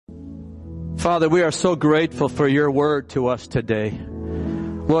Father, we are so grateful for your word to us today.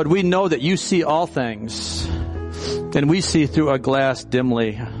 Lord, we know that you see all things, and we see through a glass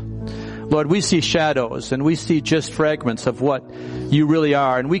dimly. Lord, we see shadows, and we see just fragments of what you really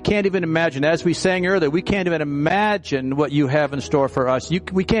are. And we can't even imagine, as we sang earlier, we can't even imagine what you have in store for us.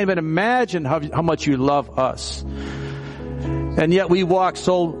 We can't even imagine how much you love us. And yet we walk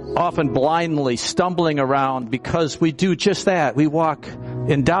so often blindly, stumbling around because we do just that. We walk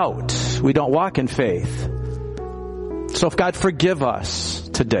in doubt. We don't walk in faith. So if God, forgive us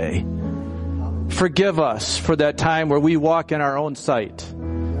today. Forgive us for that time where we walk in our own sight.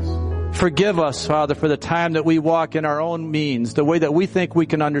 Forgive us, Father, for the time that we walk in our own means, the way that we think we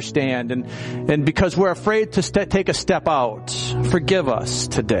can understand. And because we're afraid to take a step out, forgive us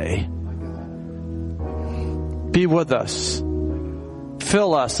today. Be with us.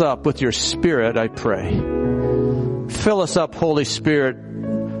 Fill us up with your Spirit, I pray. Fill us up, Holy Spirit,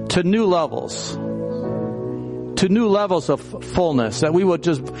 to new levels of fullness, that we would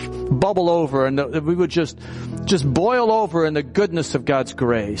just bubble over and that we would just boil over in the goodness of God's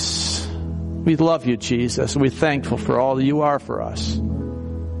grace. We love you, Jesus, and we're thankful for all that you are for us.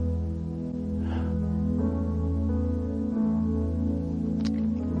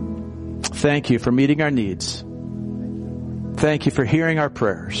 Thank you for meeting our needs. Thank you for hearing our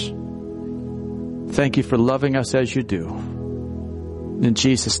prayers. Thank you for loving us as you do. In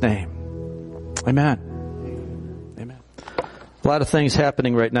Jesus' name. Amen. Amen. A lot of things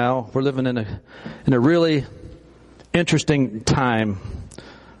happening right now. We're living in a really interesting time.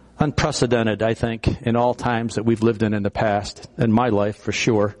 Unprecedented, I think, in all times that we've lived in the past. In my life, for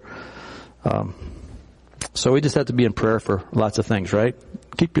sure. So we just have to be in prayer for lots of things, right?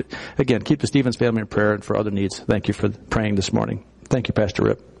 Keep the Stevens family in prayer and for other needs. Thank you for praying this morning. Thank you, Pastor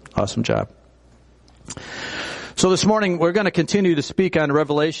Rip. Awesome job. So this morning we're going to continue to speak on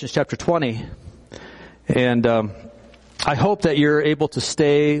Revelation chapter 20. And I hope that you're able to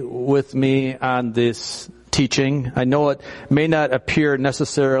stay with me on this teaching. I know it may not appear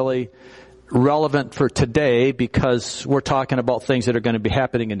necessarily relevant for today because we're talking about things that are going to be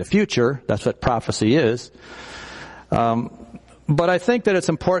happening in the future. That's what prophecy is. But I think that it's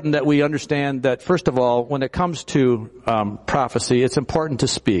important that we understand that, first of all, when it comes to prophecy, it's important to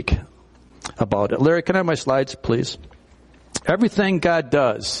speak about it. Larry, can I have my slides, please? Everything God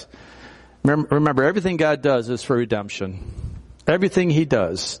does, remember, everything God does is for redemption. Everything He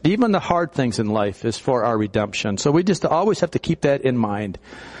does, even the hard things in life, is for our redemption. So we just always have to keep that in mind.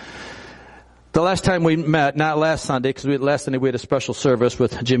 The last time we met, not last Sunday, because last Sunday we had a special service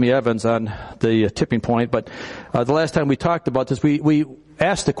with Jimmy Evans on the tipping point, but the last time we talked about this, we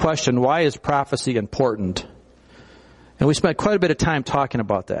asked the question, why is prophecy important? And we spent quite a bit of time talking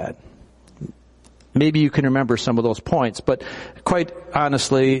about that. Maybe you can remember some of those points, but quite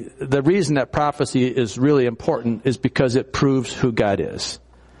honestly, the reason that prophecy is really important is because it proves who God is.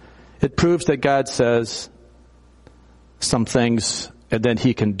 It proves that God says some things and then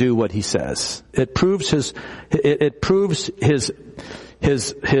He can do what He says. It proves His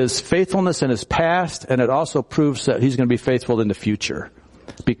faithfulness in His past, and it also proves that He's going to be faithful in the future.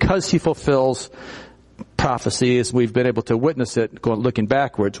 Because He fulfills prophecies, we've been able to witness it looking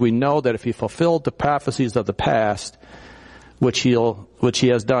backwards. We know that if He fulfilled the prophecies of the past, which He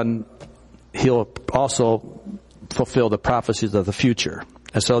has done, He'll also fulfill the prophecies of the future.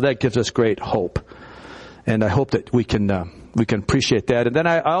 And so that gives us great hope. And I hope that we can appreciate that. And then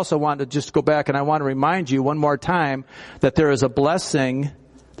I also want to just go back and I want to remind you one more time that there is a blessing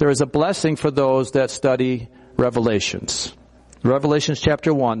for those that study Revelations. Revelations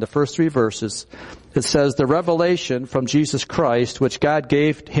chapter 1, the first 3 verses, it says, the revelation from Jesus Christ, which God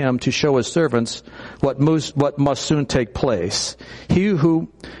gave Him to show His servants what must soon take place.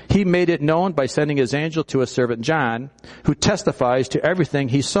 He made it known by sending His angel to His servant John, who testifies to everything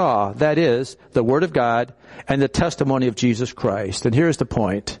he saw, that is, the Word of God and the testimony of Jesus Christ. And here's the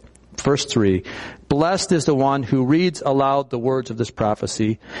point. Verse 3, blessed is the one who reads aloud the words of this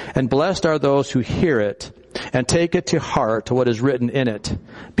prophecy, and blessed are those who hear it and take it to heart what is written in it,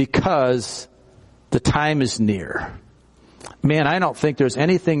 because the time is near. Man, I don't think there's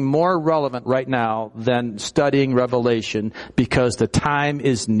anything more relevant right now than studying Revelation, because the time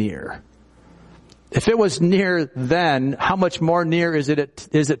is near. If it was near then, how much more near is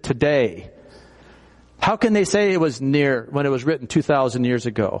it today? How can they say it was near when it was written 2,000 years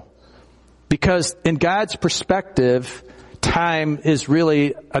ago? Because in God's perspective, time is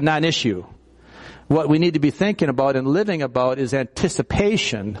really a non-issue. What we need to be thinking about and living about is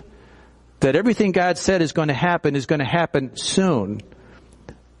anticipation that everything God said is going to happen soon.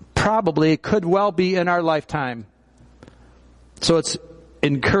 Probably, it could well be in our lifetime. So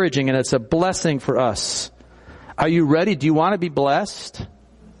encouraging and it's a blessing for us. Are you ready? Do you want to be blessed?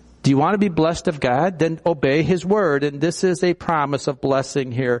 Do you want to be blessed of God? Then obey His Word. And this is a promise of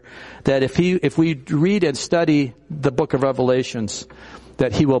blessing here, that if we read and study the book of Revelations,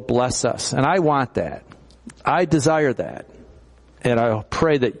 that He will bless us. And I want that. I desire that. And I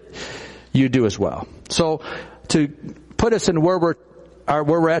pray that you do as well. So to put us in where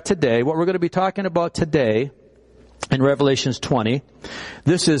we're at today, what we're going to be talking about today in Revelations 20,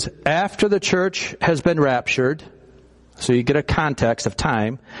 this is after the church has been raptured. So you get a context of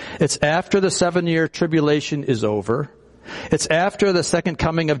time. It's after the 7-year tribulation is over. It's after the second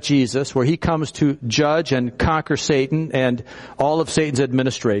coming of Jesus, where He comes to judge and conquer Satan and all of Satan's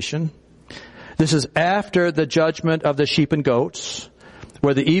administration. This is after the judgment of the sheep and goats,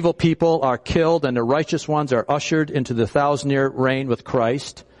 where the evil people are killed and the righteous ones are ushered into the 1,000-year reign with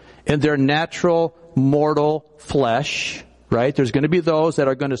Christ in their natural, mortal flesh. Right? There's going to be those that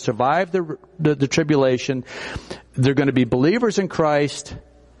are going to survive the tribulation. They're going to be believers in Christ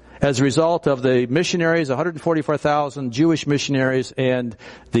as a result of the missionaries, 144,000 Jewish missionaries, and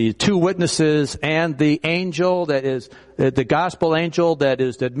the 2 witnesses, and the angel that is, the gospel angel that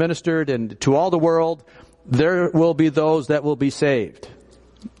is administered and to all the world. There will be those that will be saved.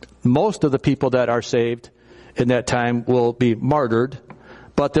 Most of the people that are saved in that time will be martyred.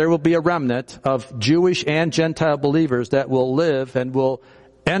 But there will be a remnant of Jewish and Gentile believers that will live and will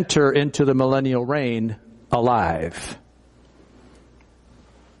enter into the millennial reign alive.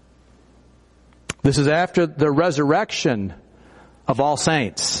 This is after the resurrection of all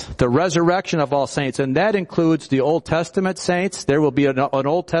saints. The resurrection of all saints. And that includes the Old Testament saints. There will be an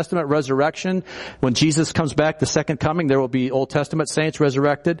Old Testament resurrection. When Jesus comes back, the second coming, there will be Old Testament saints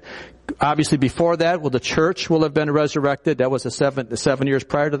resurrected. Obviously before that, the church will have been resurrected. That was the 7 years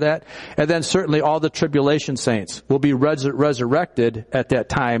prior to that. And then certainly all the tribulation saints will be resurrected at that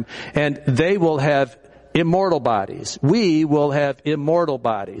time. And they will have immortal bodies. We will have immortal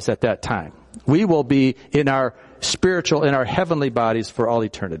bodies at that time. We will be in our spiritual, in our heavenly bodies for all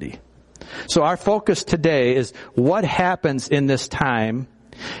eternity. So our focus today is what happens in this time,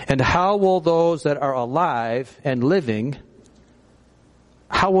 and how will those that are alive and living,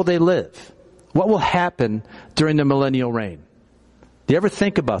 how will they live? What will happen during the millennial reign? Do you ever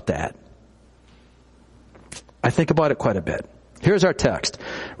think about that? I think about it quite a bit. Here's our text.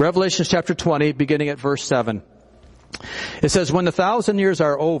 Revelation chapter 20, beginning at verse 7. It says, "When the 1,000 years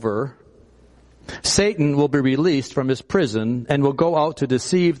are over, Satan will be released from his prison and will go out to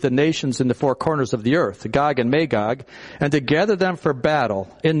deceive the nations in the 4 corners of the earth, Gog and Magog, and to gather them for battle.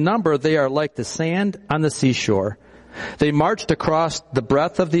 In number they are like the sand on the seashore. They marched across the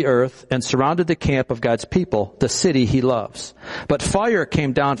breadth of the earth and surrounded the camp of God's people, the city He loves. But fire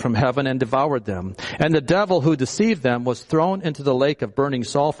came down from heaven and devoured them. And the devil who deceived them was thrown into the lake of burning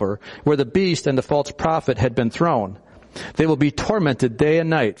sulfur, where the beast and the false prophet had been thrown. They will be tormented day and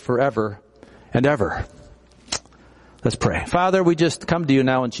night forever and ever." Let's pray. Father, we just come to you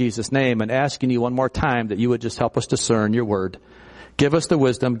now in Jesus' name and asking you one more time that you would just help us discern your word. Give us the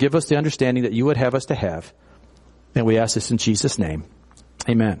wisdom, give us the understanding that you would have us to have. And we ask this in Jesus' name.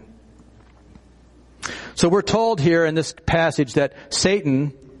 Amen. So we're told here in this passage that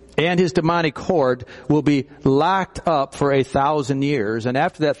Satan and his demonic horde will be locked up for 1,000 years. And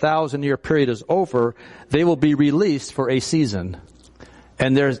after that 1,000-year period is over, they will be released for a season.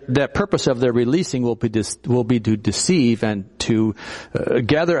 And that purpose of their releasing will be to deceive and to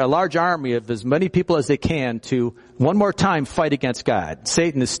gather a large army of as many people as they can to one more time fight against God.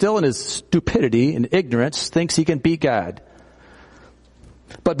 Satan is still in his stupidity and ignorance, thinks he can beat God.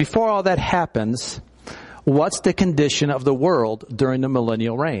 But before all that happens, what's the condition of the world during the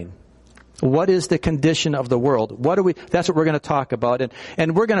millennial reign? What is the condition of the world? That's what we're going to talk about.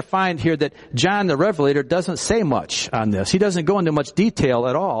 And we're going to find here that John the Revelator doesn't say much on this. He doesn't go into much detail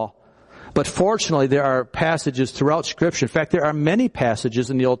at all. But fortunately, there are passages throughout Scripture. In fact, there are many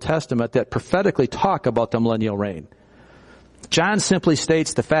passages in the Old Testament that prophetically talk about the millennial reign. John simply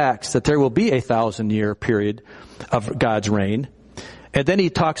states the facts that there will be a 1,000-year period of God's reign. And then he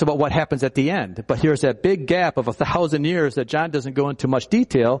talks about what happens at the end. But here's that big gap of 1,000 years that John doesn't go into much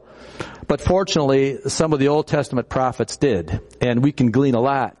detail. But fortunately, some of the Old Testament prophets did. And we can glean a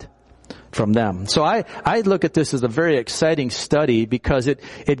lot from them. So I look at this as a very exciting study because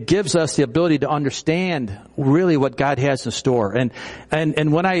it gives us the ability to understand really what God has in store.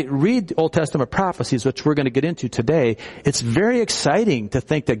 And when I read Old Testament prophecies, which we're going to get into today, it's very exciting to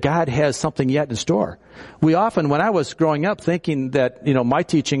think that God has something yet in store. We often, when I was growing up, thinking that, my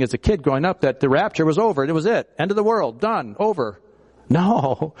teaching as a kid growing up, that the rapture was over. It was it. End of the world. Done. Over.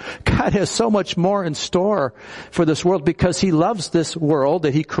 No, God has so much more in store for this world because He loves this world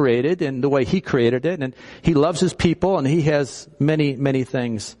that He created and the way He created it, and He loves His people, and He has many, many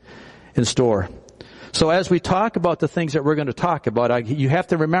things in store. So as we talk about the things that we're going to talk about, you have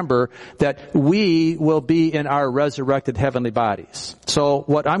to remember that we will be in our resurrected heavenly bodies. So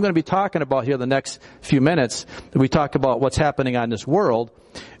what I'm going to be talking about here the next few minutes, we talk about what's happening on this world,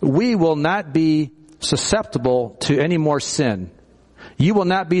 we will not be susceptible to any more sin. You will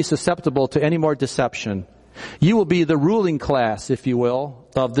not be susceptible to any more deception. You will be the ruling class, if you will,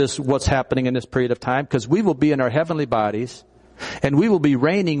 of this, what's happening in this period of time, because we will be in our heavenly bodies, and we will be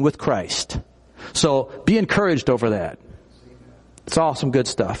reigning with Christ. So be encouraged over that. It's all some good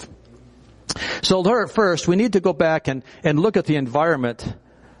stuff. So first, we need to go back and look at the environment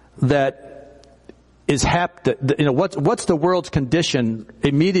that is what's the world's condition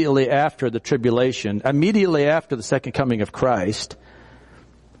immediately after the tribulation, immediately after the second coming of Christ.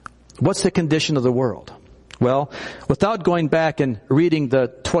 What's the condition of the world? Well, without going back and reading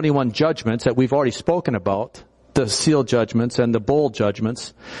the 21 judgments that we've already spoken about, the seal judgments and the bowl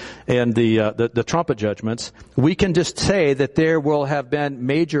judgments and the trumpet judgments, we can just say that there will have been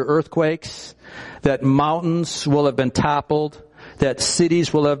major earthquakes, that mountains will have been toppled, that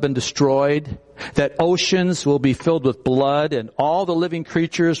cities will have been destroyed, that oceans will be filled with blood, and all the living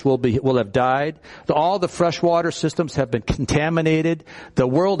creatures will have died. All the freshwater systems have been contaminated. The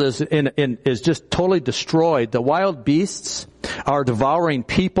world is just totally destroyed. The wild beasts are devouring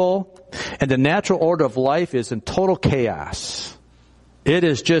people, and the natural order of life is in total chaos. It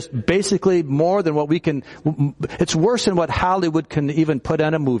is just basically more than what it's worse than what Hollywood can even put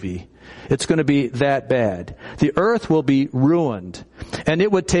on a movie. It's going to be that bad. The earth will be ruined. And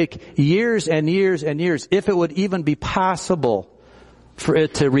it would take years and years and years, if it would even be possible for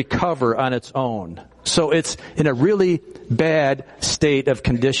it to recover on its own. So it's in a really bad state of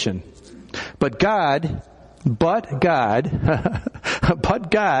condition. But God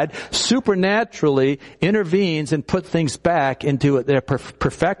supernaturally intervenes and puts things back into their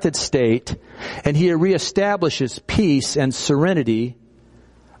perfected state, and He reestablishes peace and serenity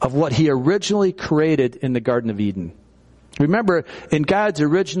of what He originally created in the Garden of Eden. Remember, in God's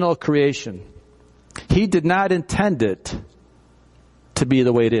original creation, He did not intend it to be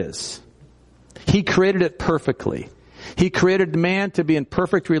the way it is. He created it perfectly. He created man to be in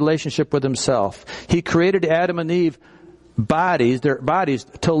perfect relationship with Himself. He created Adam and Eve their bodies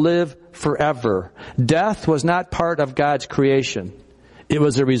to live forever. Death was not part of God's creation. It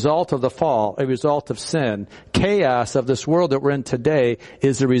was a result of the fall, a result of sin. Chaos of this world that we're in today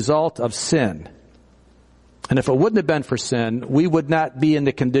is a result of sin. And if it wouldn't have been for sin, we would not be in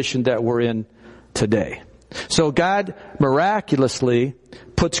the condition that we're in today. So God miraculously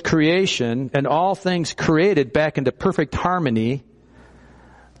puts creation and all things created back into perfect harmony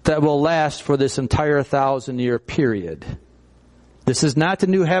that will last for this entire 1,000-year period. This is not the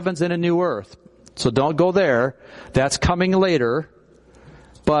new heavens and a new earth. So don't go there. That's coming later.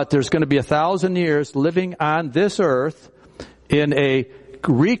 But there's going to be 1,000 years living on this earth in a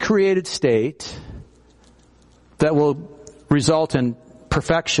recreated state that will result in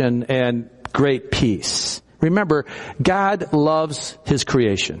perfection and great peace. Remember, God loves His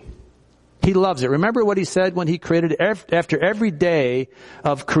creation. He loves it. Remember what He said when He created, after every day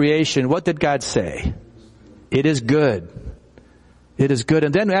of creation, what did God say? It is good. It is good.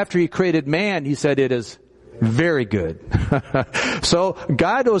 And then after He created man, He said it is very good. So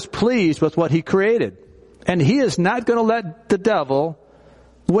God was pleased with what He created. And He is not going to let the devil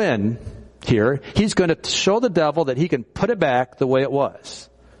win here. He's going to show the devil that he can put it back the way it was.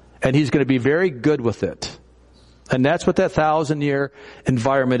 And He's going to be very good with it. And that's what that 1,000-year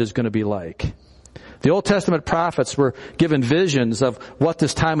environment is going to be like. The Old Testament prophets were given visions of what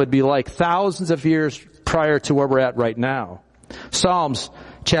this time would be like thousands of years prior to where we're at right now. Psalms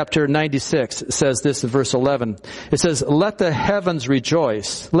chapter 96 says this in verse 11. It says, "Let the heavens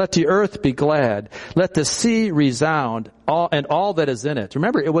rejoice. Let the earth be glad. Let the sea resound, and all that is in it."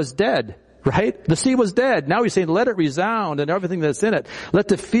 Remember, it was dead. Right? The sea was dead. Now He's saying, let it resound and everything that's in it. Let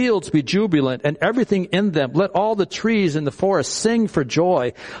the fields be jubilant and everything in them. Let all the trees in the forest sing for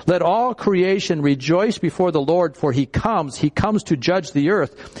joy. Let all creation rejoice before the Lord, for He comes to judge the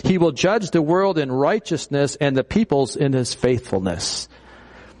earth. He will judge the world in righteousness and the peoples in His faithfulness.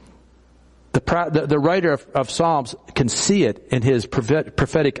 The writer of Psalms can see it in his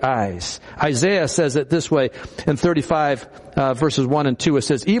prophetic eyes. Isaiah says it this way in 35 verses 1 and 2, it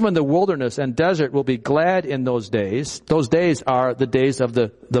says, even the wilderness and desert will be glad in those days. Those days are the days of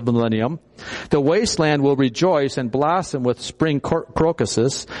the millennium. The wasteland will rejoice and blossom with spring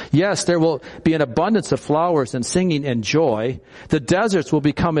crocuses. Yes, there will be an abundance of flowers and singing and joy. The deserts will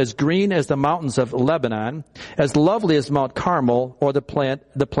become as green as the mountains of Lebanon, as lovely as Mount Carmel or the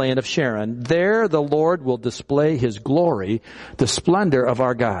plain of Sharon. There the Lord will display his glory, the splendor of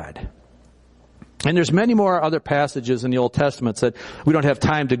our God. And there's many more other passages in the Old Testament that we don't have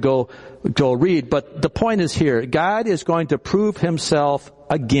time to go read, but the point is here. God is going to prove himself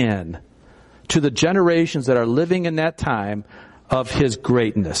again to the generations that are living in that time of his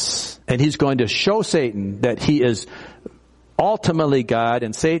greatness. And he's going to show Satan that he is ultimately God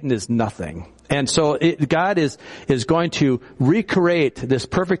and Satan is nothing. And so God is going to recreate this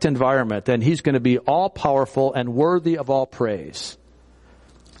perfect environment, and he's going to be all powerful and worthy of all praise.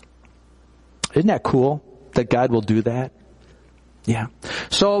 Isn't that cool that God will do that? Yeah.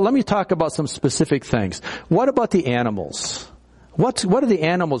 So let me talk about some specific things. What about the animals? What are the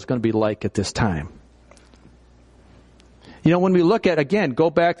animals going to be like at this time? You know, when we look at, again, go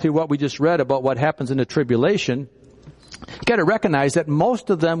back to what we just read about what happens in the tribulation, you got to recognize that most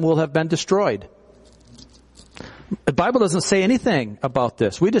of them will have been destroyed. The Bible doesn't say anything about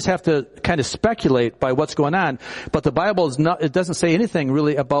this. We just have to kind of speculate by what's going on. But the Bible it doesn't say anything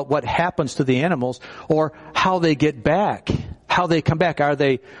really about what happens to the animals or how they get back, how they come back. Are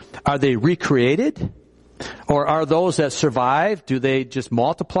they recreated? Or are those that survive, do they just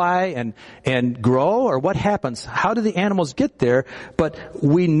multiply and grow? Or what happens? How do the animals get there? But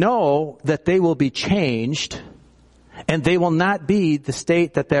we know that they will be changed and they will not be the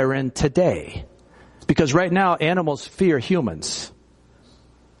state that they're in today. Because right now, animals fear humans.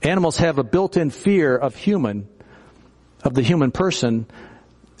 Animals have a built-in fear of the human person.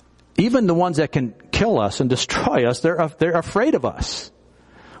 Even the ones that can kill us and destroy us, they're afraid of us.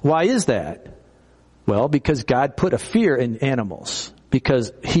 Why is that? Well, because God put a fear in animals.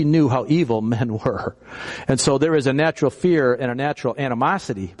 Because he knew how evil men were. And so there is a natural fear and a natural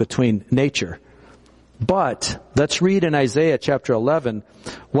animosity between nature. But let's read in Isaiah chapter 11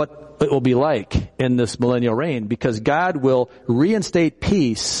 what it will be like in this millennial reign, because God will reinstate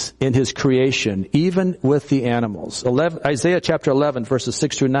peace in his creation, even with the animals. Isaiah chapter 11, verses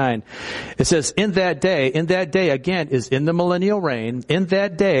 6 through 9. It says, in that day again is in the millennial reign, in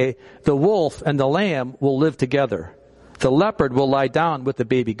that day the wolf and the lamb will live together. The leopard will lie down with the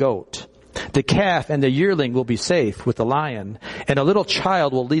baby goat. The calf and the yearling will be safe with the lion, and a little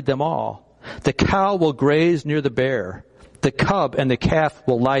child will lead them all. The cow will graze near the bear. The cub and the calf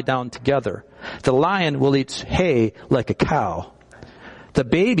will lie down together. The lion will eat hay like a cow. The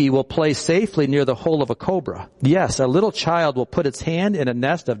baby will play safely near the hole of a cobra. Yes, a little child will put its hand in a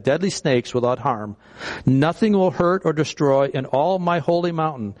nest of deadly snakes without harm. Nothing will hurt or destroy in all my holy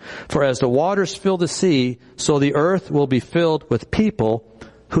mountain. For as the waters fill the sea, so the earth will be filled with people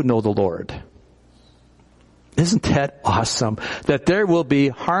who know the Lord. Isn't that awesome? That there will be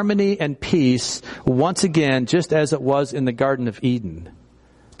harmony and peace once again, just as it was in the Garden of Eden,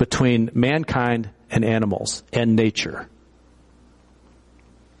 between mankind and animals and nature.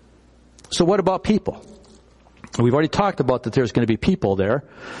 So what about people? We've already talked about that there's going to be people there,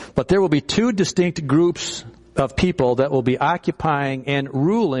 but there will be two distinct groups of people that will be occupying and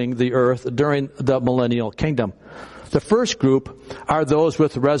ruling the earth during the millennial kingdom. The first group are those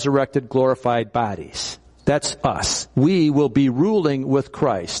with resurrected, glorified bodies. That's us. We will be ruling with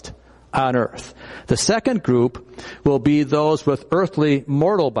Christ on earth. The second group will be those with earthly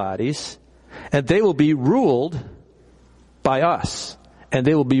mortal bodies, and they will be ruled by us, and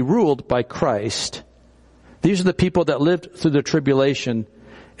they will be ruled by Christ. These are the people that lived through the tribulation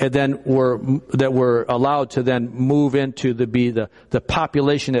and then were allowed to then move into the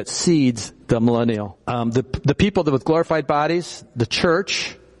population that seeds the millennial. The people that with glorified bodies, the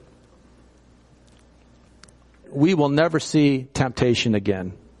church, we will never see temptation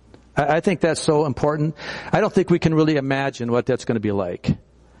again. I think that's so important. I don't think we can really imagine what that's going to be like.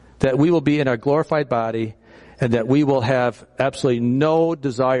 That we will be in our glorified body and that we will have absolutely no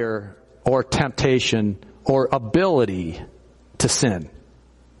desire or temptation or ability to sin.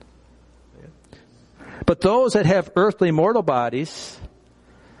 But those that have earthly mortal bodies,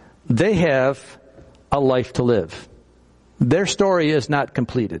 they have a life to live. Their story is not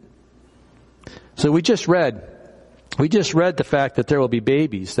completed. So we just read the fact that there will be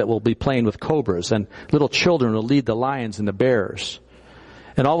babies that will be playing with cobras, and little children will lead the lions and the bears,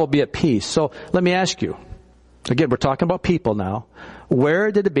 and all will be at peace. So let me ask you, again, we're talking about people now.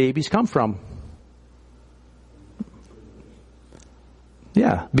 Where did the babies come from?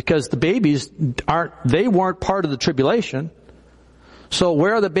 Yeah, because the babies weren't part of the tribulation. So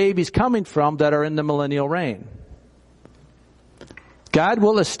where are the babies coming from that are in the millennial reign? God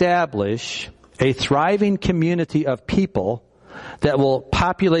will establish a thriving community of people that will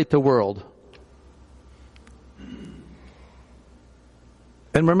populate the world.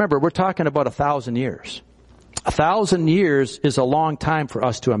 And remember, we're talking about 1,000 years. 1,000 years is a long time for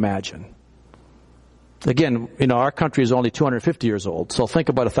us to imagine. Again, our country is only 250 years old, so think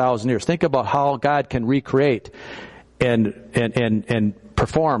about 1,000 years. Think about how God can recreate and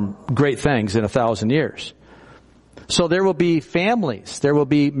perform great things in 1,000 years. So there will be families, there will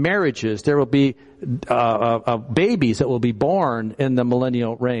be marriages, there will be babies that will be born in the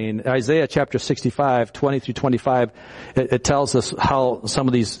millennial reign. Isaiah chapter 65, 20 through 25, it tells us how some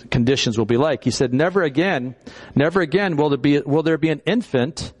of these conditions will be like. He said, never again will there be an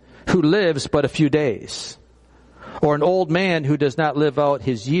infant who lives but a few days, or an old man who does not live out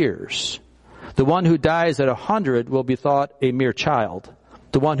his years. The one who dies at 100 will be thought a mere child.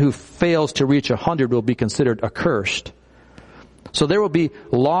 The one who fails to reach 100 will be considered accursed. So there will be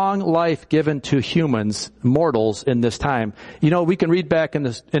long life given to humans, mortals, in this time. We can read back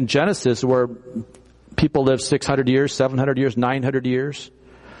in Genesis where people live 600 years, 700 years, 900 years.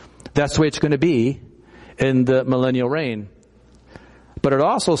 That's the way it's going to be in the millennial reign. But it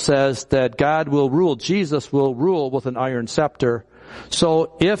also says that God will rule, Jesus will rule with an iron scepter.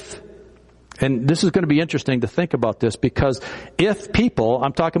 So and this is going to be interesting to think about this, because if people,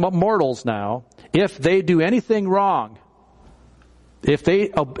 I'm talking about mortals now, if they do anything wrong, if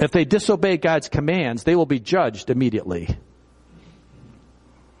they disobey God's commands, they will be judged immediately.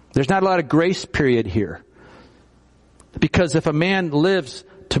 There's not a lot of grace period here. Because if a man lives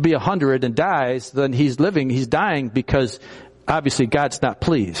to be 100 and dies, then he's dying because obviously God's not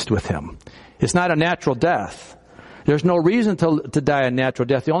pleased with him. It's not a natural death. There's no reason to die a natural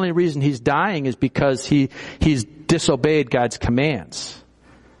death. The only reason he's dying is because he's disobeyed God's commands.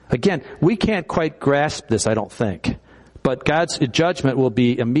 Again, we can't quite grasp this, I don't think. But God's judgment will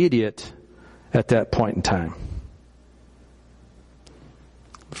be immediate at that point in time.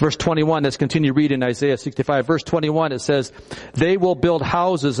 Verse 21, let's continue reading Isaiah 65. Verse 21, it says, they will build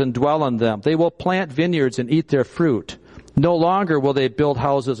houses and dwell in them. They will plant vineyards and eat their fruit. No longer will they build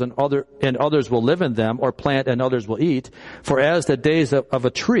houses and others will live in them, or plant and others will eat. For as the days of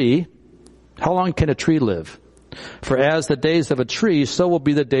a tree, how long can a tree live? For as the days of a tree, so will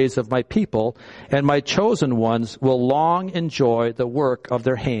be the days of my people, and my chosen ones will long enjoy the work of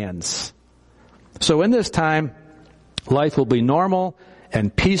their hands. So in this time, life will be normal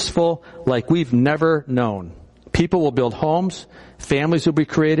and peaceful like we've never known. People will build homes, families will be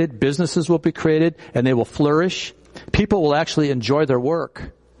created, businesses will be created, and they will flourish. People will actually enjoy their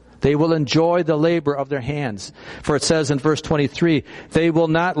work. They will enjoy the labor of their hands. For it says in verse 23, they will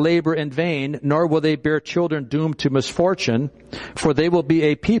not labor in vain, nor will they bear children doomed to misfortune, for they will be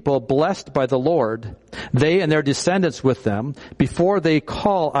a people blessed by the Lord, they and their descendants with them. Before they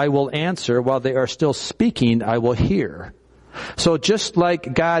call, I will answer. While they are still speaking, I will hear. So just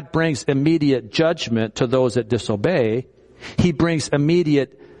like God brings immediate judgment to those that disobey, He brings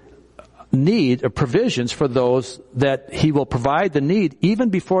immediate need or provisions for those that He will provide the need even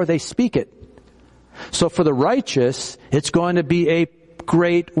before they speak it. So for the righteous, it's going to be a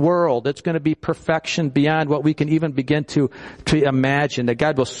great world. It's going to be perfection beyond what we can even begin to imagine, that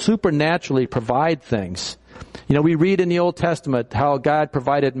God will supernaturally provide things. We read in the Old Testament how God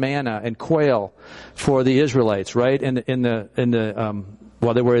provided manna and quail for the Israelites, right?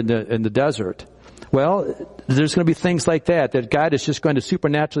 While they were in the desert. Well, there's going to be things like that God is just going to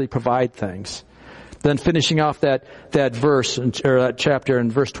supernaturally provide things. Then finishing off that verse, or that chapter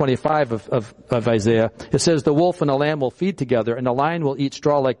in verse 25 of Isaiah, it says, the wolf and the lamb will feed together, and the lion will eat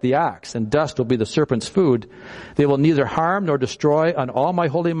straw like the ox, and dust will be the serpent's food. They will neither harm nor destroy on all my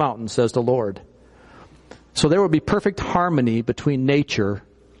holy mountain, says the Lord. So there will be perfect harmony between nature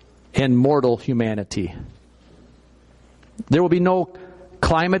and mortal humanity. There will be no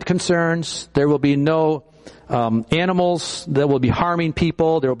climate concerns. There will be no animals that will be harming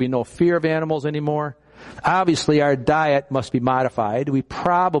people. There will be no fear of animals anymore. Obviously, our diet must be modified. We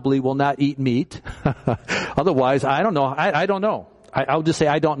probably will not eat meat. Otherwise, I don't know. I don't know. I'll just say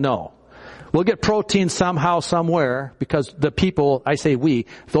I don't know. We'll get protein somehow, somewhere, because the people, I say we,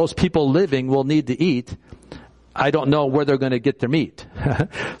 those people living will need to eat. I don't know where they're going to get their meat.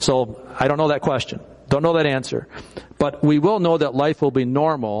 So I don't know that question. Don't know that answer. But we will know that life will be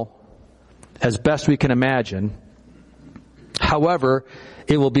normal as best we can imagine. However,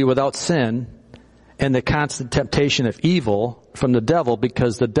 it will be without sin and the constant temptation of evil from the devil,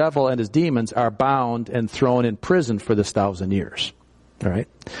 because the devil and his demons are bound and thrown in prison for this 1,000 years. All right.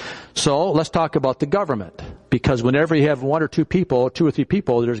 So let's talk about the government. Because whenever you have one or two people, two or three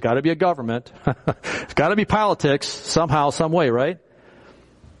people, there's got to be a government. There's got to be politics somehow, some way, right?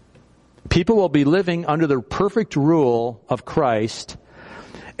 People will be living under the perfect rule of Christ,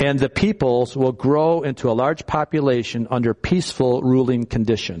 and the peoples will grow into a large population under peaceful ruling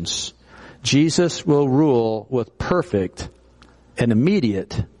conditions. Jesus will rule with perfect and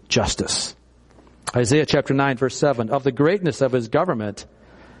immediate justice. Isaiah chapter 9 verse 7, of the greatness of his government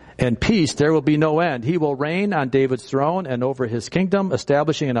and peace there will be no end. He will reign on David's throne and over his kingdom,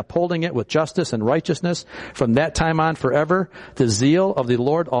 establishing and upholding it with justice and righteousness from that time on forever. The zeal of the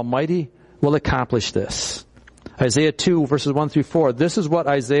Lord Almighty will accomplish this. Isaiah 2 verses 1 through 4. This is what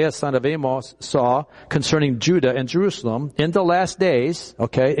Isaiah son of Amos saw concerning Judah and Jerusalem. In the last days,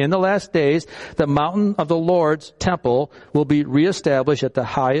 the mountain of the Lord's temple will be reestablished at the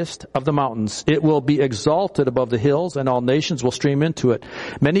highest of the mountains. It will be exalted above the hills, and all nations will stream into it.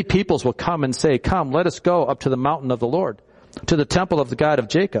 Many peoples will come and say, come, let us go up to the mountain of the Lord, to the temple of the God of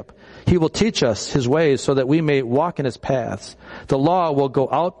Jacob. He will teach us his ways so that we may walk in his paths. The law will go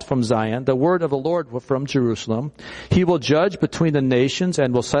out from Zion, the word of the Lord from Jerusalem. He will judge between the nations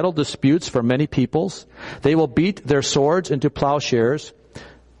and will settle disputes for many peoples. They will beat their swords into plowshares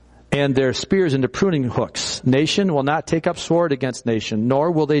and their spears into pruning hooks. Nation will not take up sword against nation, nor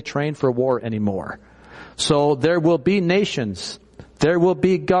will they train for war anymore. So there will be nations. There will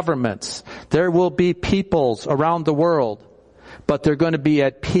be governments. There will be peoples around the world. But they're going to be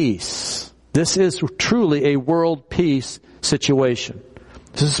at peace. This is truly a world peace situation.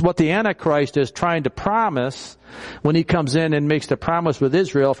 This is what the Antichrist is trying to promise when he comes in and makes the promise with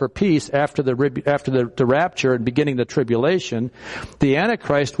Israel for peace after the rapture and beginning the tribulation. The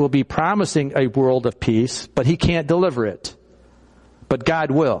Antichrist will be promising a world of peace, but he can't deliver it. But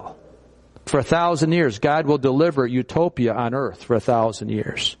God will. For 1,000 years, God will deliver utopia on earth for 1,000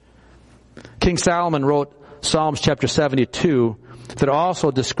 years. King Solomon wrote Psalms chapter 72 that also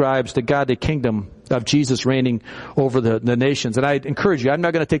describes the godly kingdom of Jesus reigning over the nations. And I encourage you, I'm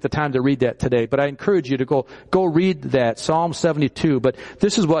not going to take the time to read that today, but I encourage you to go read that, Psalm 72. But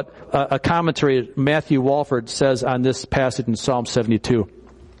this is what a commentary, Matthew Walford, says on this passage in Psalm 72.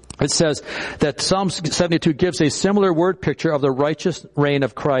 It says that Psalm 72 gives a similar word picture of the righteous reign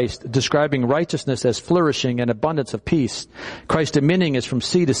of Christ, describing righteousness as flourishing and abundance of peace. Christ's dominion is from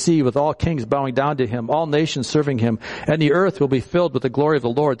sea to sea, with all kings bowing down to him, all nations serving him, and the earth will be filled with the glory of the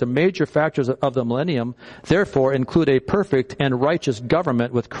Lord. The major factors of the millennium, therefore, include a perfect and righteous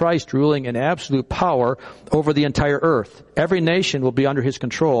government with Christ ruling in absolute power over the entire earth. Every nation will be under his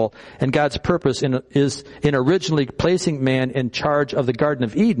control, and God's purpose is in originally placing man in charge of the Garden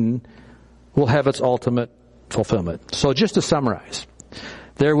of Eden will have its ultimate fulfillment. So just to summarize,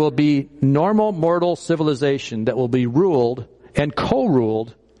 there will be normal mortal civilization that will be ruled and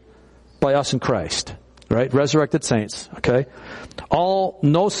co-ruled by us in Christ, right? Resurrected saints, okay?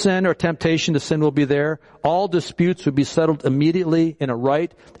 No sin or temptation to sin will be there. All disputes will be settled immediately in a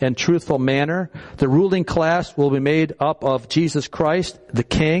right and truthful manner. The ruling class will be made up of Jesus Christ, the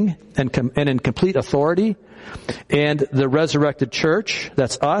King, and in complete authority. And the resurrected church,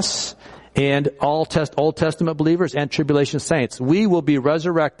 that's us, and all Old Testament believers and tribulation saints. We will be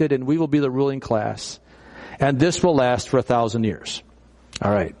resurrected and we will be the ruling class. And this will last for 1,000 years.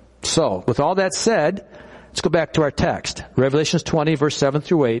 All right. So, with all that said, let's go back to our text. Revelations 20, verse 7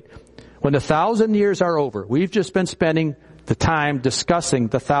 through 8. When the 1,000 years are over, we've just been spending the time discussing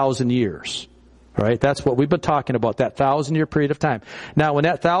the 1,000 years. All right. That's what we've been talking about, that 1,000-year period of time. Now, when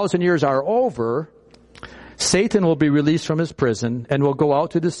that 1,000 years are over, Satan will be released from his prison and will go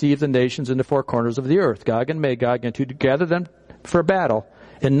out to deceive the nations in the four corners of the earth, Gog and Magog, and to gather them for battle.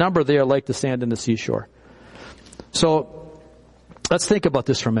 In number, they are like the sand in the seashore. So, let's think about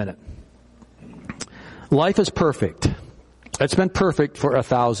this for a minute. Life is perfect. It's been perfect for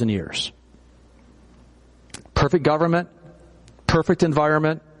 1,000 years. Perfect government, perfect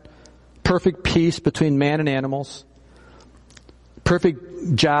environment, perfect peace between man and animals, perfect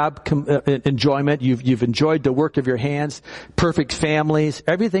job enjoyment. You've enjoyed the work of your hands. Perfect families.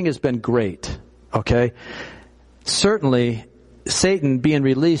 Everything has been great. Okay? Certainly, Satan being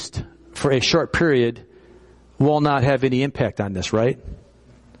released for a short period will not have any impact on this, right?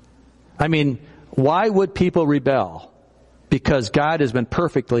 I mean, why would people rebel? Because God has been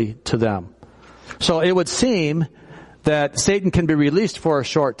perfectly to them. So it would seem that Satan can be released for a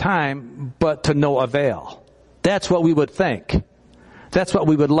short time, but to no avail. That's what we would think. That's what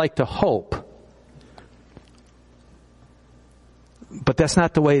we would like to hope. But that's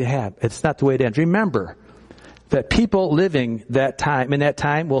not the way to have. It's not the way to end. Remember that people living in that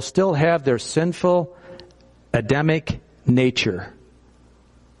time will still have their sinful, Adamic nature.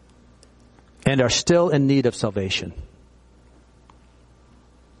 and are still in need of salvation.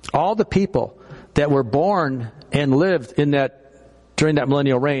 All the people that were born and lived during that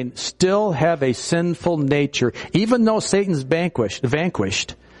millennial reign still have a sinful nature. Even though Satan's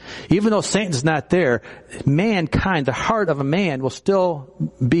vanquished, even though Satan's not there, mankind, the heart of a man will still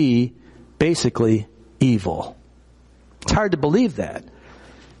be basically evil. It's hard to believe that.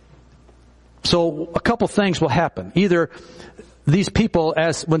 So a couple things will happen. Either these people,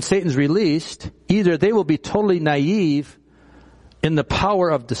 when Satan's released, either they will be totally naive in the power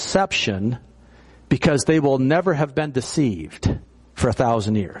of deception because they will never have been deceived for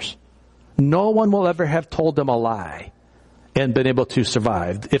 1,000 years. No one will ever have told them a lie and been able to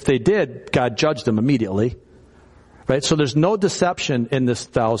survive. If they did, God judged them immediately. Right? So there's no deception in this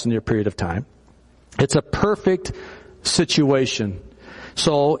 1,000-year period of time. It's a perfect situation.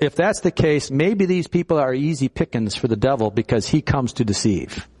 So if that's the case, maybe these people are easy pickings for the devil because he comes to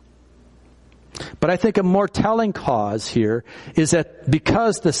deceive. But I think a more telling cause here is that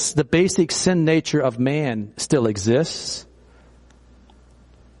because the basic sin nature of man still exists,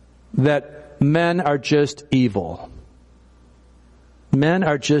 that men are just evil. Men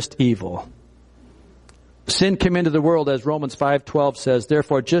are just evil. Sin came into the world, as Romans 5:12 says,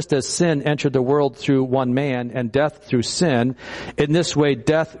 therefore just as sin entered the world through one man and death through sin, in this way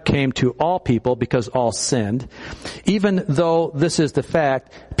death came to all people because all sinned. Even though this is the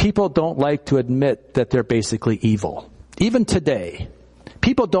fact, people don't like to admit that they're basically evil. Even today,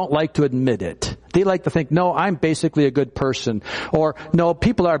 people don't like to admit it. They like to think, no, I'm basically a good person. Or, no,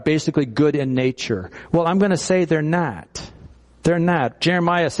 people are basically good in nature. Well, I'm going to say they're not. They're not.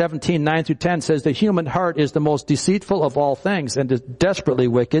 Jeremiah 17:9-10 says the human heart is the most deceitful of all things and is desperately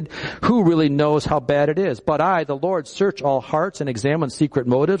wicked. Who really knows how bad it is? But I, the Lord, search all hearts and examine secret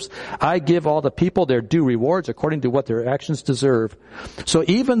motives. I give all the people their due rewards according to what their actions deserve. So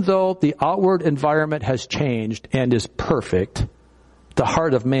even though the outward environment has changed and is perfect, the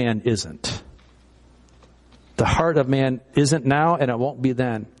heart of man isn't. The heart of man isn't now, and it won't be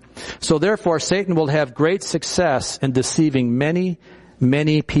then. So therefore, Satan will have great success in deceiving many,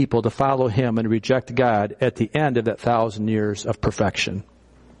 many people to follow him and reject God at the end of that 1,000 years of perfection.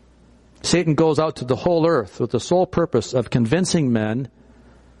 Satan goes out to the whole earth with the sole purpose of convincing men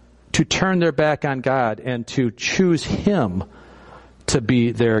to turn their back on God and to choose him to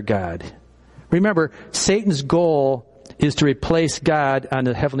be their God. Remember, Satan's goal is to replace God on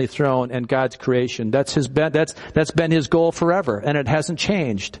the heavenly throne and God's creation. That's been his goal forever, and it hasn't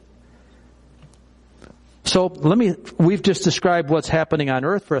changed. So we've just described what's happening on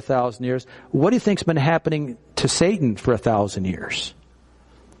earth for 1,000 years. What do you think's been happening to Satan for 1,000 years?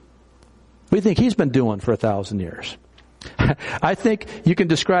 What do you think he's been doing for 1,000 years? I think you can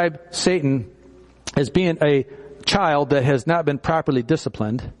describe Satan as being a child that has not been properly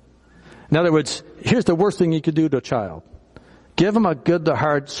disciplined. In other words, here's the worst thing you could do to a child. Give him a good to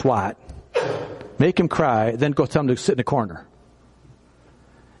hard swat. Make him cry, then go tell him to sit in a corner.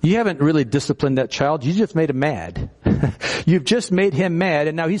 You haven't really disciplined that child. You just made him mad. You've just made him mad,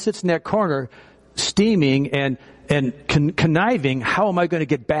 and now he sits in that corner steaming and conniving. How am I going to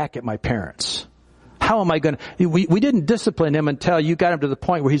get back at my parents? How am I going to... We didn't discipline him until you got him to the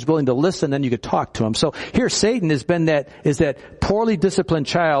point where he's willing to listen, then you could talk to him. So here Satan is that poorly disciplined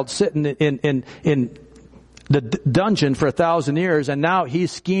child sitting in the dungeon for 1,000 years, and now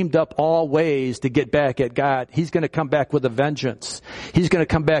he's schemed up all ways to get back at God. He's going to come back with a vengeance. He's going to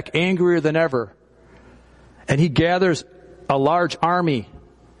come back angrier than ever. And he gathers a large army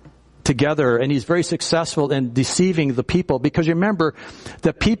together, and he's very successful in deceiving the people. Because remember,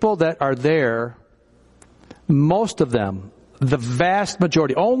 the people that are there, most of them, the vast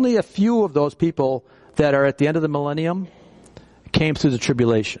majority, only a few of those people that are at the end of the millennium came through the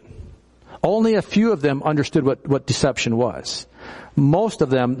tribulation. Only a few of them understood what deception was. Most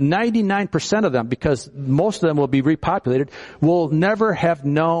of them, 99% of them, because most of them will be repopulated, will never have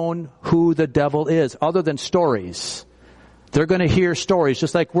known who the devil is, other than stories. They're going to hear stories,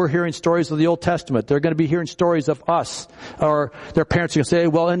 just like we're hearing stories of the Old Testament. They're going to be hearing stories of us, or their parents are going to say,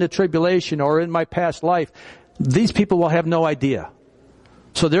 well, in the tribulation, or in my past life. These people will have no idea.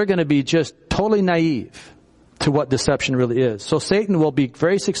 So they're going to be just totally naive to what deception really is. So Satan will be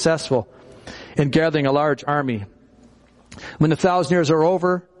very successful in gathering a large army. When the 1,000 years are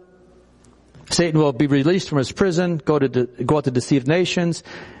over, Satan will be released from his prison, go out to deceive nations,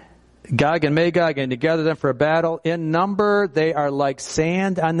 Gog and Magog, and to gather them for a battle. In number, they are like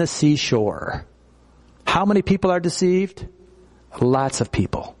sand on the seashore. How many people are deceived? Lots of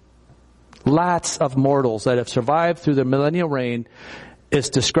people. Lots of mortals that have survived through the millennial reign is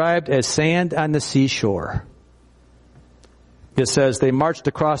described as sand on the seashore. It says, they marched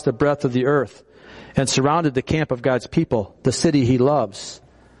across the breadth of the earth and surrounded the camp of God's people, the city he loves.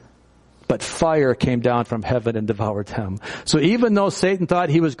 But fire came down from heaven and devoured them. So even though Satan thought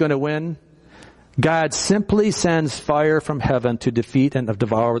he was going to win, God simply sends fire from heaven to defeat and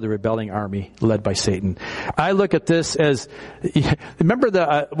devour the rebelling army led by Satan. I look at this as,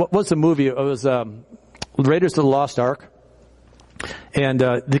 remember what was the movie? It was Raiders of the Lost Ark. And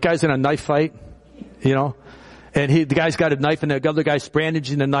the guy's in a knife fight, and the guy's got a knife, and the other guy's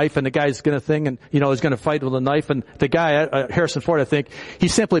brandishing a knife, and the guy's is going to fight with a knife, and the guy, Harrison Ford, I think, he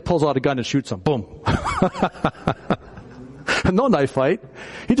simply pulls out a gun and shoots him. Boom. No knife fight.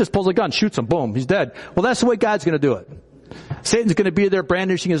 He just pulls a gun, shoots him, boom, he's dead. Well, that's the way God's going to do it. Satan's going to be there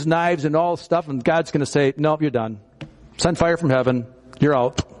brandishing his knives and all stuff, and God's going to say, nope, you're done. Send fire from heaven. You're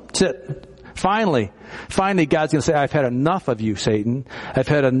out. That's it. Finally, God's going to say, I've had enough of you, Satan. I've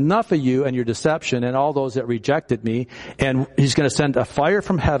had enough of you and your deception and all those that rejected me. And he's going to send a fire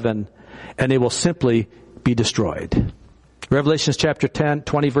from heaven, and they will simply be destroyed. Revelation chapter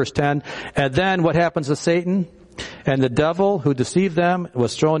 20, verse 10. And then what happens to Satan? And the devil who deceived them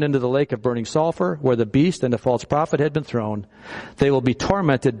was thrown into the lake of burning sulfur, where the beast and the false prophet had been thrown. They will be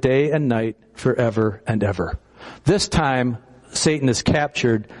tormented day and night forever and ever. This time, Satan is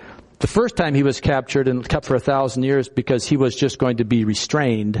captured. The first time he was captured and kept for 1,000 years because he was just going to be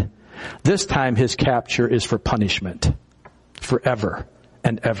restrained. This time his capture is for punishment. Forever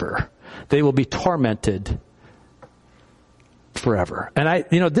and ever. They will be tormented forever. And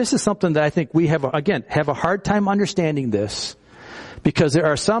this is something that I think we have a hard time understanding this, because there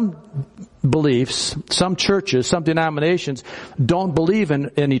are some beliefs, some churches, some denominations don't believe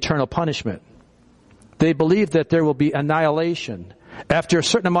in eternal punishment. They believe that there will be annihilation. After a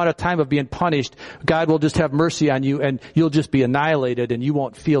certain amount of time of being punished, God will just have mercy on you and you'll just be annihilated and you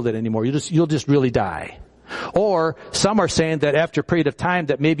won't feel it anymore. You'll just really die. Or some are saying that after a period of time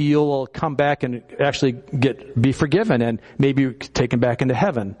that maybe you'll come back and actually be forgiven and maybe taken back into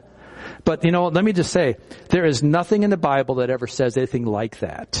heaven. But let me just say, there is nothing in the Bible that ever says anything like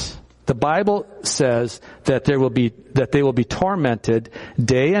that. The Bible says that they will be tormented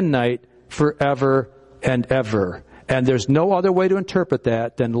day and night forever and ever. And there's no other way to interpret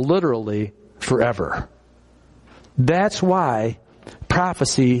that than literally forever. That's why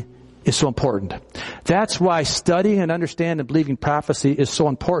prophecy is so important. That's why studying and understanding and believing prophecy is so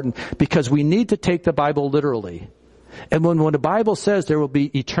important, because we need to take the Bible literally. And when the Bible says there will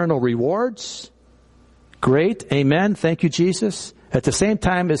be eternal rewards, great, amen, thank you, Jesus. At the same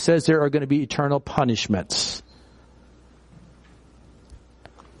time, it says there are going to be eternal punishments.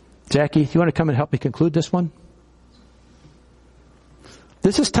 Jackie, you want to come and help me conclude this one?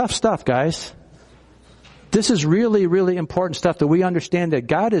 This is tough stuff, guys. This is really, really important stuff that we understand that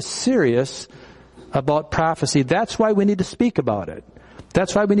God is serious about prophecy. That's why we need to speak about it.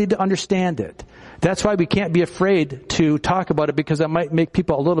 That's why we need to understand it. That's why we can't be afraid to talk about it, because that might make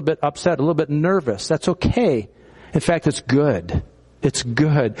people a little bit upset, a little bit nervous. That's okay. In fact, it's good. It's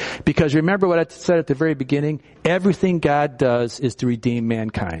good. Because remember what I said at the very beginning? Everything God does is to redeem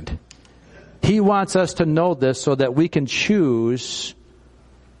mankind. He wants us to know this so that we can choose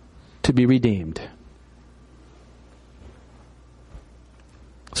to be redeemed.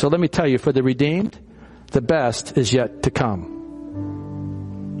 So let me tell you, for the redeemed, the best is yet to come.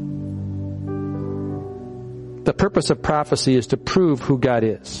 The purpose of prophecy is to prove who God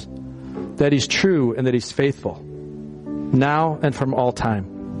is, that He's true and that He's faithful, now and from all time.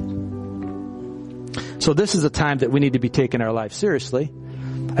 So this is a time that we need to be taking our life seriously.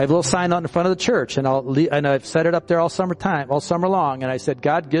 I have a little sign out in front of the church, and I've set it up there all summer long, and I said,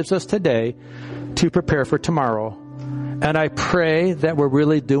 God gives us today to prepare for tomorrow. And I pray that we're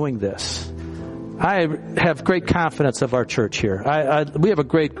really doing this. I have great confidence of our church here. We have a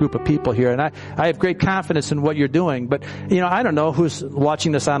great group of people here, and I have great confidence in what you're doing. But, I don't know who's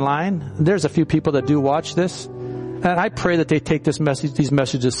watching this online. There's a few people that do watch this. And I pray that they take these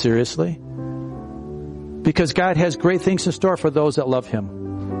messages seriously. Because God has great things in store for those that love Him.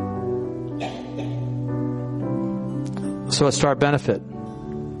 So it's to our benefit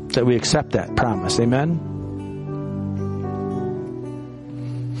that we accept that promise. Amen?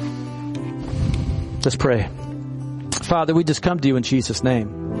 Let's pray. Father, we just come to you in Jesus' name.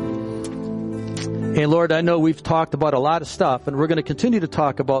 And Lord, I know we've talked about a lot of stuff, and we're going to continue to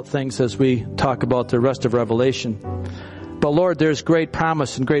talk about things as we talk about the rest of Revelation. But Lord, there's great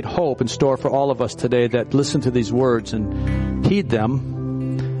promise and great hope in store for all of us today that listen to these words and heed them.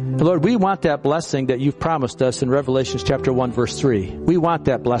 And Lord, we want that blessing that you've promised us in Revelation chapter 1, verse 3. We want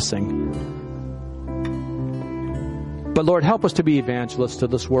that blessing. But Lord, help us to be evangelists to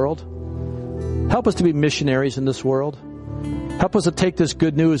this world. Help us to be missionaries in this world. Help us to take this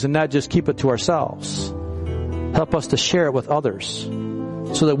good news and not just keep it to ourselves. Help us to share it with others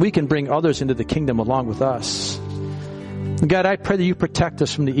so that we can bring others into the kingdom along with us. And God, I pray that you protect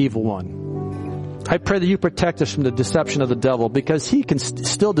us from the evil one. I pray that you protect us from the deception of the devil, because he can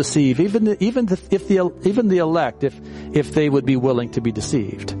still deceive, even the elect, if they would be willing to be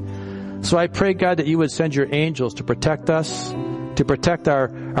deceived. So I pray, God, that you would send your angels to protect us, to protect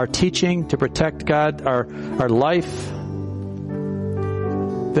our teaching, to protect, God, our life,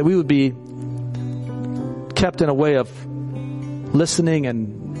 that we would be kept in a way of listening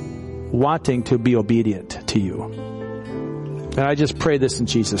and wanting to be obedient to you. And I just pray this in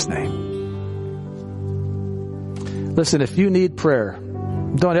Jesus' name. Listen, if you need prayer,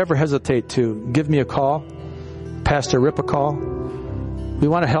 don't ever hesitate to give me a call, Pastor Rip a call. We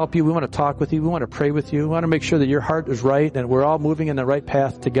want to help you. We want to talk with you. We want to pray with you. We want to make sure that your heart is right and we're all moving in the right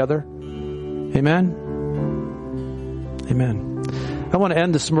path together. Amen? Amen. I want to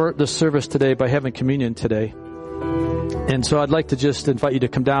end this service today by having communion today. And so I'd like to just invite you to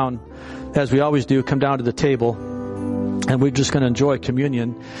come down, as we always do, come down to the table. And we're just going to enjoy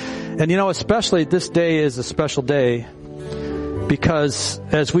communion. And especially this day is a special day because,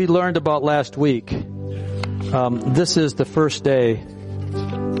 as we learned about last week, this is the first day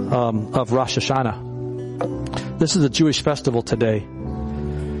of Rosh Hashanah. This is a Jewish festival today.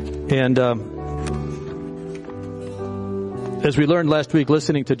 And as we learned last week,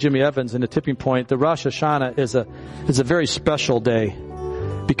 listening to Jimmy Evans in the Tipping Point, the Rosh Hashanah is a very special day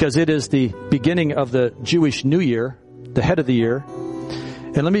because it is the beginning of the Jewish New Year, the head of the year.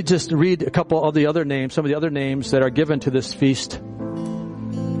 And let me just read a couple of the other names, some of the other names that are given to this feast.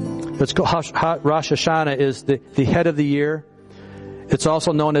 Let's go. Rosh Hashanah is the head of the year. It's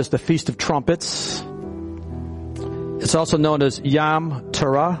also known as the Feast of Trumpets. It's also known as Yom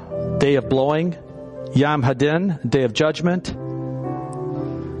Teruah, Day of Blowing. Yom Hadin, Day of Judgment.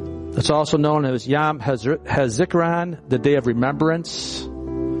 It's also known as Yom HaZikaron, the Day of Remembrance.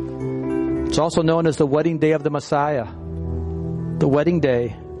 It's also known as the Wedding Day of the Messiah. The Wedding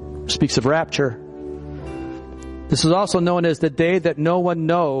Day speaks of rapture. This is also known as the day that no one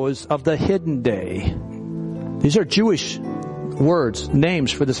knows of, the hidden day. These are Jewish words,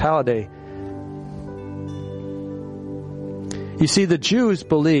 names for this holiday. You see,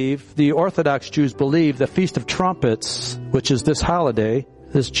 the Orthodox Jews believe the Feast of Trumpets, which is this holiday,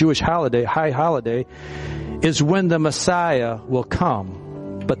 this Jewish holiday, high holiday, is when the Messiah will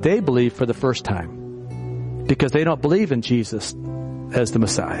come. But they believe for the first time, because they don't believe in Jesus as the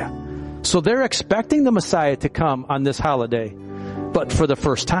Messiah. So they're expecting the Messiah to come on this holiday, but for the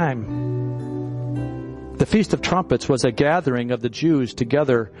first time. The Feast of Trumpets was a gathering of the Jews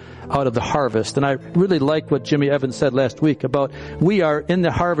together out of the harvest. And I really like what Jimmy Evans said last week about we are in the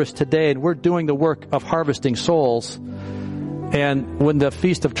harvest today and we're doing the work of harvesting souls. And when the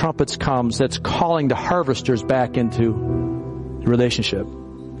Feast of Trumpets comes, it's calling the harvesters back into relationship.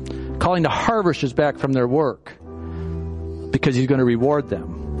 Calling the harvesters back from their work. Because he's going to reward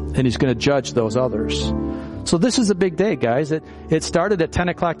them. And he's going to judge those others. So this is a big day, guys. It started at 10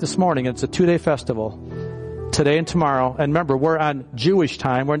 o'clock this morning. It's a 2-day festival. Today and tomorrow. And remember, we're on Jewish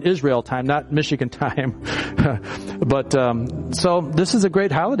time. We're in Israel time, not Michigan time. But so this is a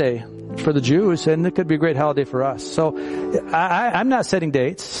great holiday for the Jews, and it could be a great holiday for us. So I'm not setting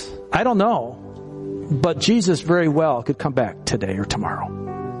dates. I don't know. But Jesus very well could come back today or tomorrow.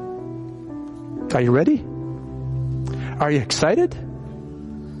 Are you ready? Are you excited?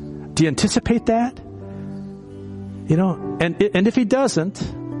 Do you anticipate that? And if he doesn't,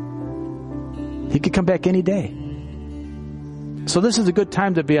 he could come back any day. So this is a good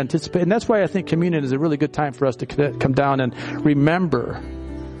time to be anticipating. And that's why I think communion is a really good time for us to come down and remember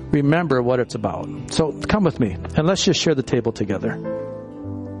what it's about. So come with me and let's just share the table together.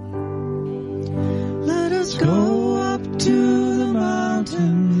 Let us go up to the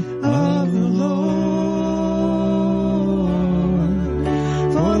mountain of the Lord,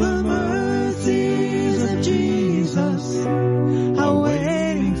 for the mercies of Jesus are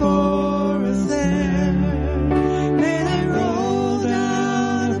waiting for us there. May they roll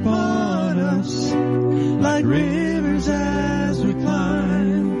down upon us like rivers as we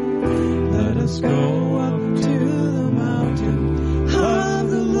climb. Let us go up to the mountain of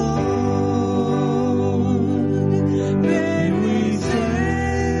the Lord. May we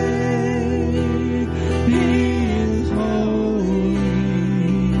say He is holy.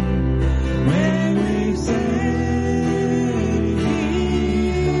 May we say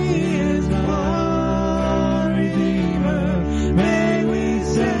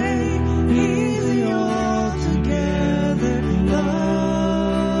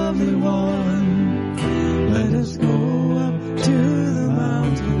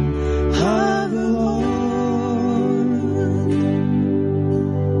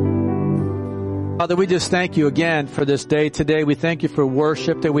Father, we just thank you again for this day today. We thank you for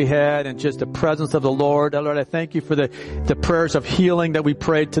worship that we had and just the presence of the Lord. Lord, I thank you for the prayers of healing that we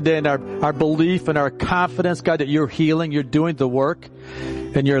prayed today and our belief and our confidence, God, that you're healing, you're doing the work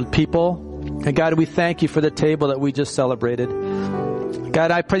in your people. And God, we thank you for the table that we just celebrated.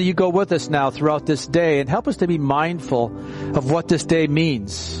 God, I pray that you go with us now throughout this day and help us to be mindful of what this day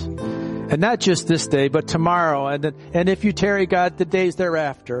means. And not just this day, but tomorrow. And if you tarry, God, the days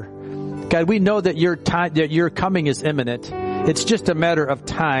thereafter. God, we know that your coming is imminent. It's just a matter of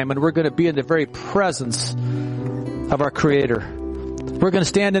time, and we're going to be in the very presence of our Creator. We're going to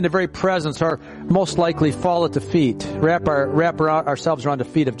stand in the very presence, or most likely fall at the feet, wrap ourselves around the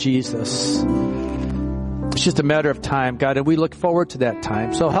feet of Jesus. It's just a matter of time, God, and we look forward to that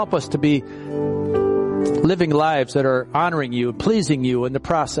time. So help us to be living lives that are honoring you, pleasing you in the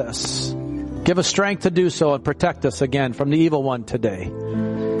process. Give us strength to do so and protect us again from the evil one today.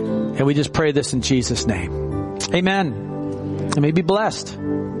 And we just pray this in Jesus' name. Amen. And may be blessed.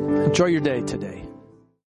 Enjoy your day today.